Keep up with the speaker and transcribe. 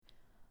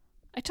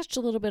I touched a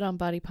little bit on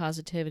body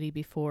positivity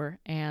before,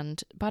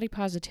 and body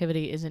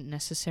positivity isn't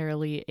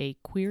necessarily a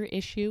queer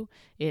issue.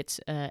 It's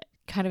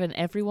kind of an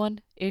everyone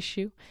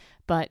issue,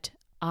 but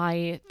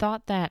I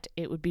thought that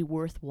it would be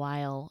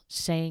worthwhile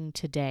saying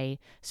today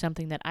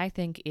something that I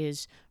think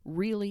is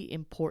really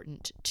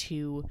important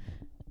to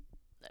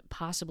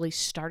possibly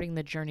starting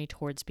the journey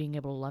towards being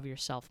able to love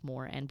yourself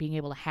more and being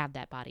able to have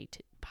that body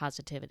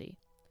positivity.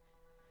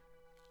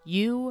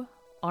 You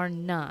are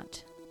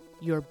not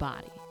your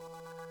body.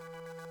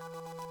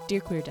 Dear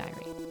Queer Diary.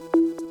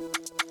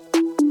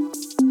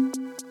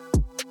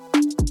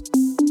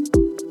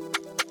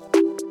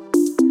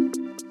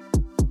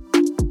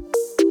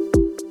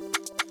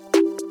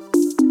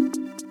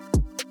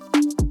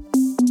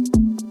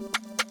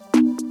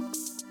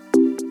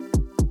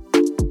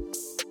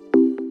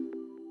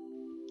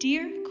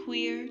 Dear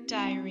Queer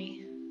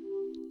Diary.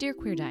 Dear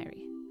Queer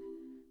Diary.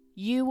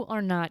 You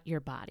are not your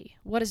body.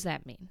 What does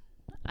that mean?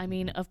 I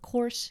mean, of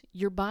course,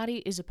 your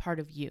body is a part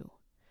of you,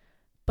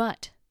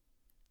 but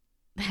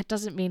that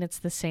doesn't mean it's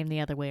the same the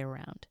other way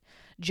around.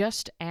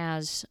 Just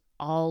as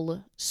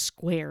all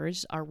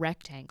squares are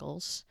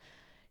rectangles,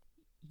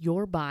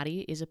 your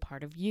body is a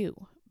part of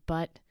you,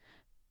 but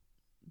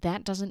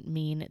that doesn't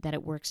mean that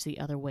it works the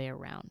other way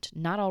around.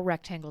 Not all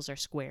rectangles are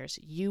squares.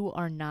 You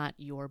are not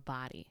your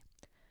body.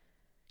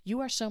 You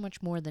are so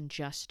much more than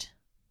just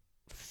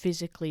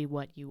physically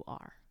what you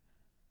are.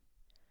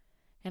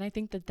 And I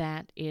think that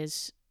that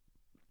is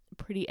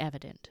pretty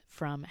evident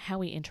from how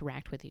we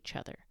interact with each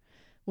other.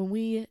 When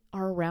we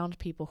are around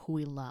people who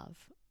we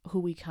love, who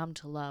we come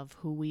to love,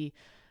 who we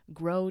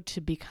grow to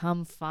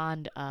become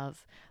fond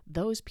of,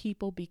 those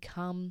people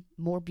become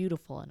more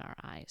beautiful in our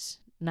eyes.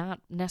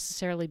 Not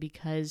necessarily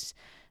because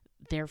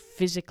they're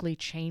physically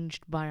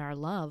changed by our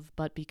love,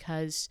 but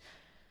because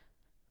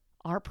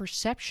our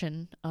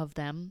perception of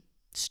them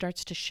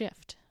starts to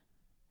shift.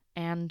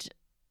 And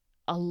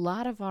a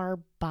lot of our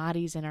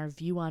bodies and our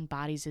view on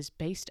bodies is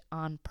based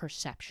on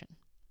perception.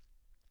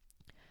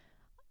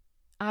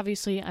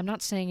 Obviously, I'm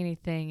not saying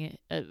anything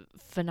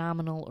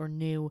phenomenal or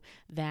new,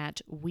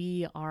 that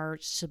we are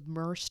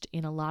submersed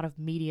in a lot of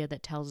media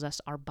that tells us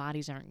our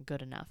bodies aren't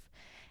good enough.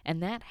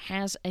 And that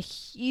has a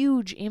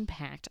huge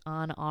impact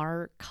on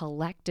our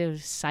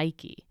collective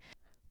psyche.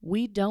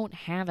 We don't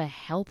have a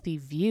healthy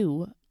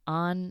view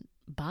on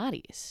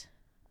bodies.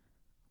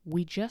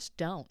 We just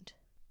don't.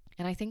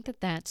 And I think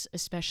that that's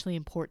especially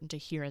important to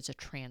hear as a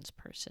trans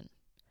person,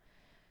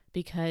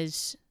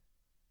 because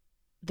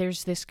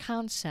there's this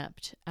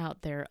concept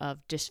out there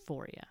of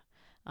dysphoria,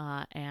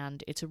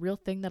 and it's a real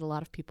thing that a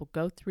lot of people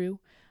go through.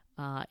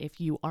 If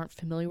you aren't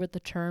familiar with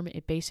the term,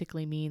 it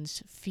basically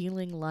means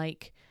feeling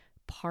like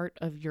part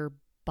of your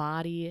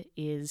body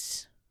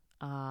is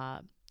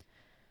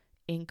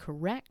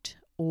incorrect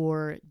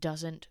or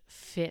doesn't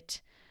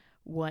fit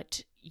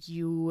what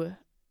you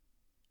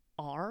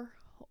are,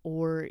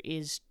 or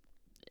is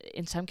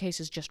in some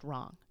cases just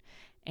wrong.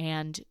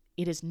 And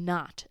it is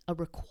not a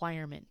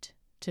requirement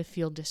to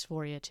feel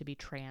dysphoria to be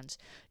trans.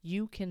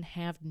 You can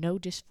have no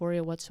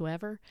dysphoria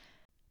whatsoever,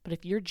 but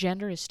if your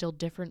gender is still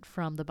different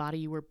from the body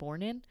you were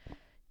born in,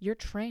 you're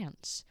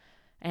trans.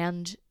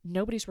 And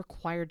nobody's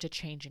required to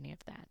change any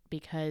of that,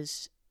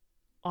 because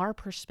our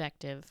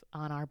perspective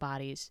on our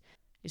bodies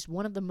is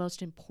one of the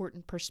most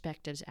important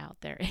perspectives out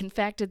there. In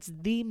fact, it's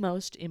the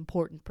most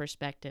important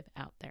perspective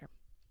out there.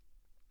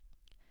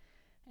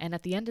 And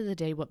at the end of the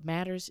day, what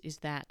matters is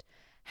that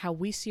how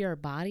we see our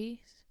bodies,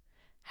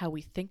 how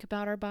we think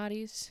about our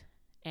bodies,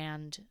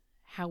 and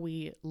how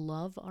we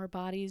love our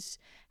bodies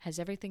has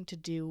everything to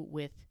do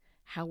with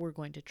how we're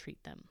going to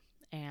treat them.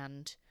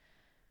 And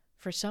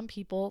for some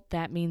people,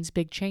 that means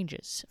big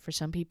changes. For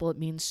some people, it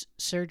means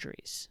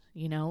surgeries.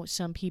 You know,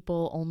 some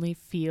people only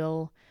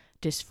feel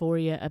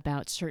dysphoria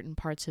about certain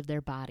parts of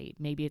their body.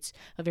 Maybe it's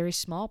a very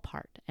small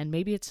part, and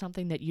maybe it's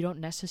something that you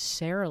don't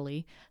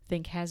necessarily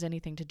think has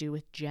anything to do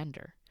with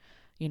gender.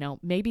 You know,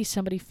 maybe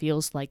somebody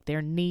feels like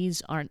their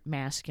knees aren't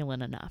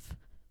masculine enough.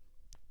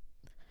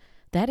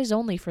 That is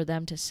only for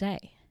them to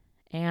say.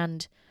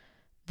 And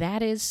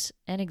that is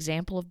an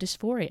example of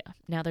dysphoria.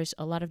 Now, there's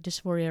a lot of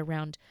dysphoria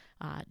around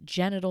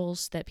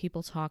genitals that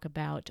people talk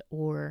about,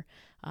 or,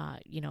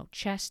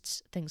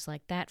 chests, things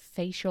like that,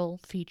 facial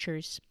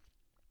features.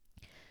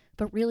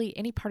 But really,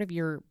 any part of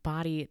your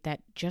body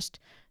that just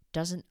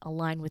doesn't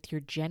align with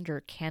your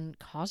gender can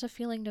cause a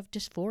feeling of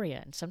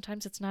dysphoria. And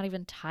sometimes it's not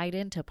even tied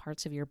into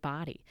parts of your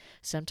body.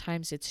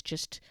 Sometimes it's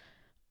just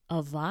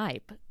a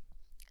vibe.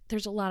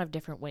 There's a lot of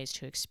different ways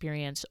to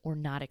experience or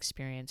not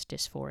experience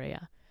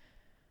dysphoria.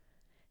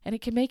 And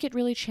it can make it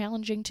really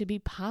challenging to be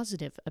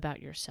positive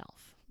about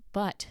yourself.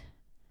 But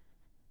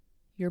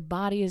your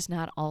body is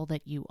not all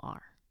that you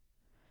are.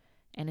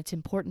 And it's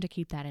important to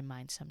keep that in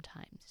mind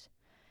sometimes.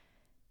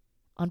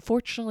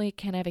 Unfortunately, it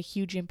can have a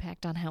huge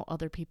impact on how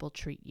other people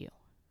treat you.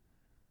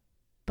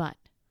 But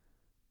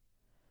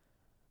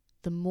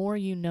the more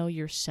you know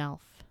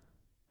yourself,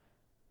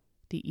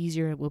 the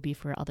easier it will be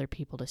for other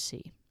people to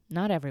see.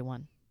 Not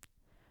everyone.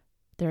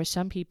 There are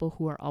some people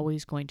who are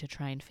always going to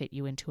try and fit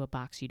you into a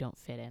box you don't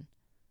fit in.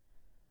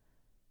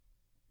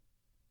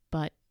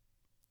 But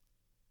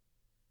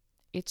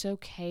it's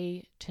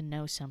okay to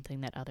know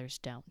something that others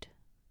don't.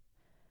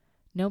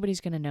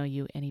 Nobody's going to know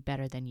you any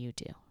better than you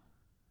do.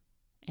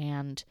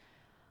 And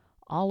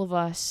all of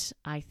us,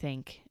 I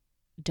think,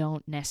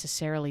 don't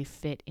necessarily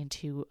fit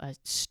into a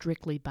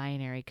strictly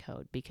binary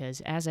code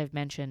because, as I've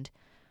mentioned,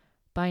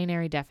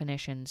 binary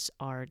definitions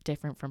are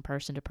different from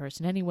person to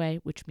person anyway,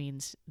 which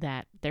means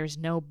that there's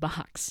no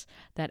box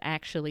that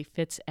actually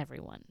fits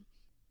everyone.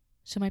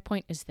 So my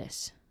point is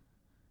this.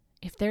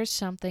 If there's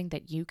something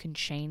that you can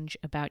change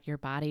about your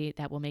body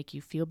that will make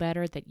you feel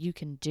better, that you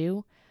can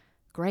do,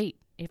 great.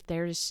 If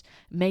there's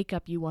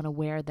makeup you want to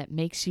wear that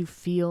makes you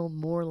feel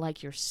more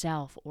like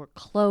yourself, or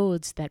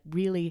clothes that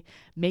really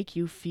make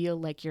you feel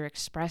like you're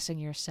expressing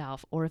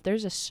yourself, or if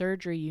there's a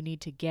surgery you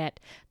need to get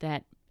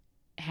that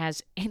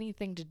has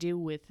anything to do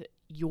with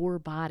your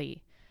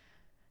body,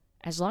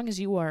 as long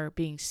as you are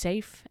being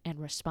safe and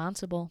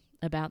responsible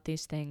about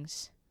these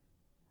things,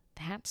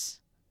 that's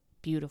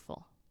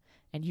beautiful.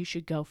 And you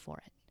should go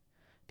for it.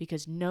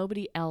 Because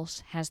nobody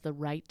else has the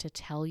right to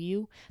tell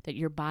you that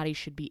your body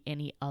should be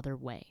any other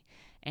way.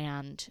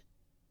 And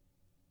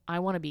I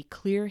want to be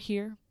clear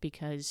here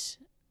because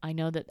I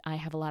know that I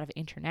have a lot of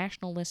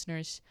international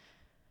listeners.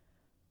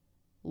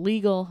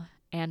 Legal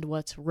and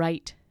what's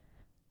right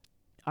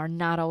are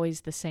not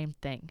always the same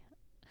thing.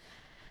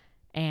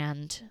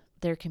 And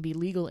there can be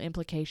legal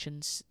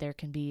implications, there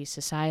can be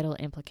societal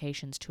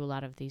implications to a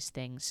lot of these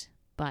things,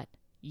 but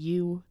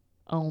you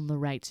own the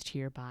rights to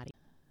your body.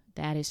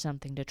 That is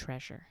something to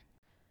treasure.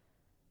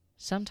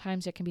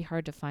 Sometimes it can be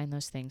hard to find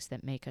those things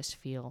that make us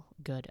feel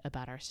good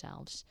about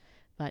ourselves.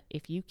 But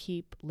if you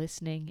keep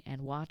listening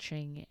and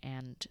watching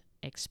and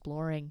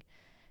exploring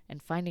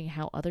and finding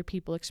how other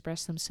people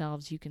express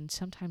themselves, you can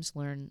sometimes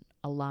learn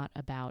a lot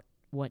about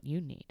what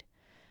you need.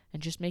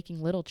 And just making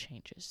little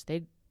changes.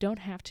 They don't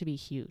have to be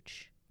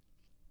huge.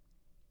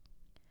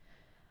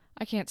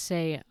 I can't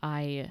say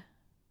I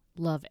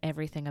love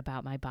everything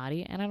about my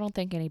body, and I don't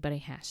think anybody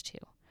has to.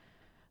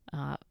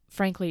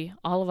 Frankly,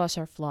 all of us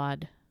are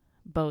flawed,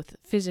 both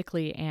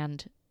physically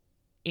and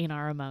in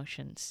our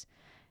emotions.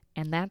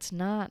 And that's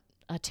not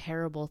a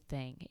terrible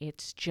thing.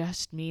 It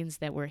just means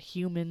that we're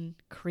human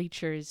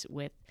creatures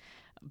with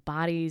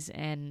bodies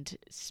and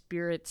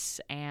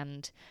spirits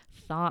and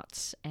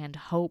thoughts and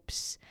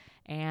hopes,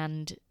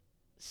 and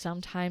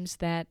sometimes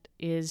that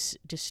is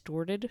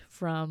distorted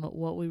from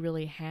what we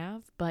really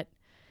have, but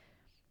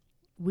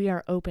we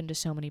are open to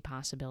so many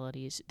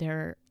possibilities.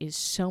 There is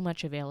so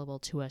much available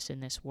to us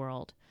in this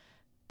world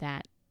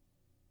that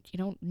you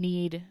don't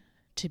need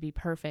to be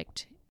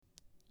perfect.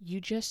 You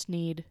just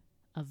need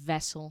a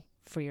vessel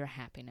for your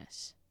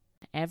happiness.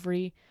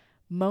 Every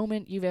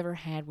moment you've ever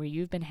had where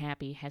you've been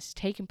happy has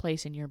taken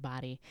place in your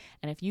body,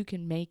 and if you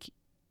can make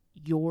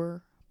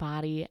your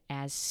body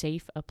as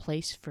safe a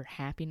place for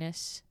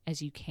happiness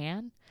as you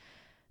can,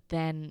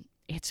 then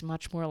it's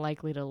much more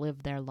likely to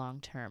live there long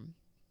term,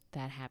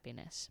 that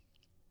happiness.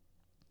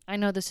 I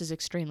know this is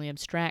extremely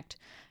abstract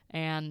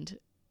and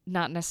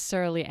not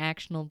necessarily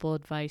actionable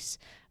advice,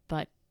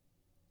 but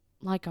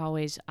like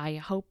always, I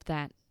hope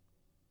that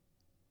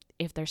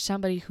if there's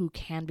somebody who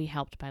can be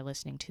helped by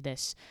listening to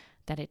this,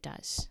 that it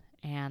does.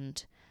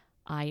 And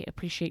I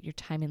appreciate your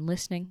time in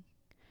listening.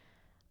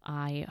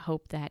 I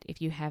hope that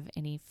if you have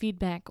any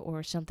feedback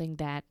or something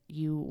that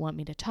you want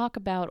me to talk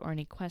about or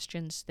any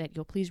questions, that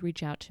you'll please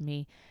reach out to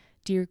me,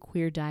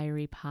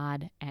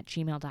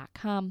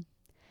 dearqueerdiarypod@gmail.com,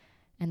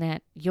 and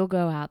that you'll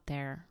go out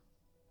there,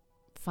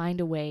 find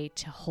a way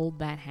to hold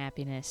that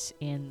happiness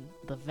in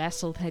the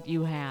vessel that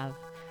you have,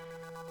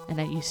 and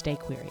that you stay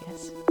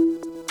curious.